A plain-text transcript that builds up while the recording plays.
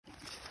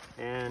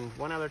And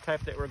one other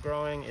type that we're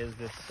growing is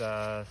this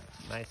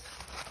nice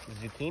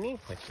zucchini,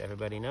 which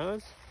everybody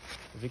knows.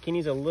 Zucchini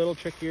is a little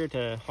trickier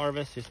to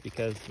harvest just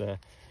because the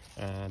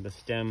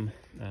stem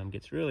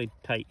gets really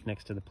tight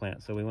next to the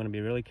plant. So we want to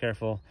be really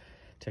careful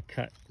to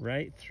cut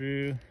right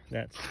through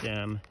that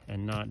stem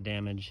and not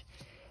damage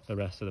the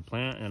rest of the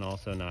plant, and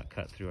also not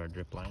cut through our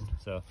drip line.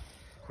 So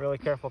really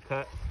careful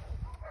cut.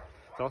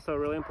 It's also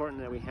really important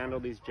that we handle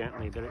these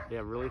gently. They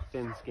have really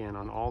thin skin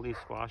on all these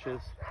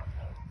squashes.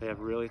 They have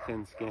really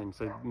thin skin.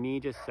 So me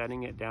just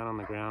setting it down on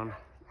the ground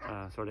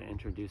sort of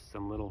introduced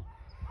some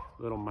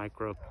little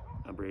micro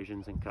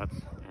abrasions and cuts.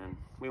 And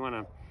we want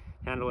to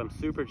handle them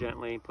super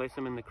gently, place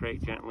them in the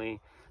crate gently.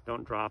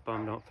 Don't drop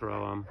them, don't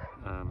throw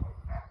them.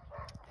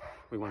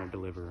 We want to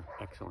deliver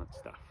excellent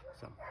stuff.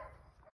 So.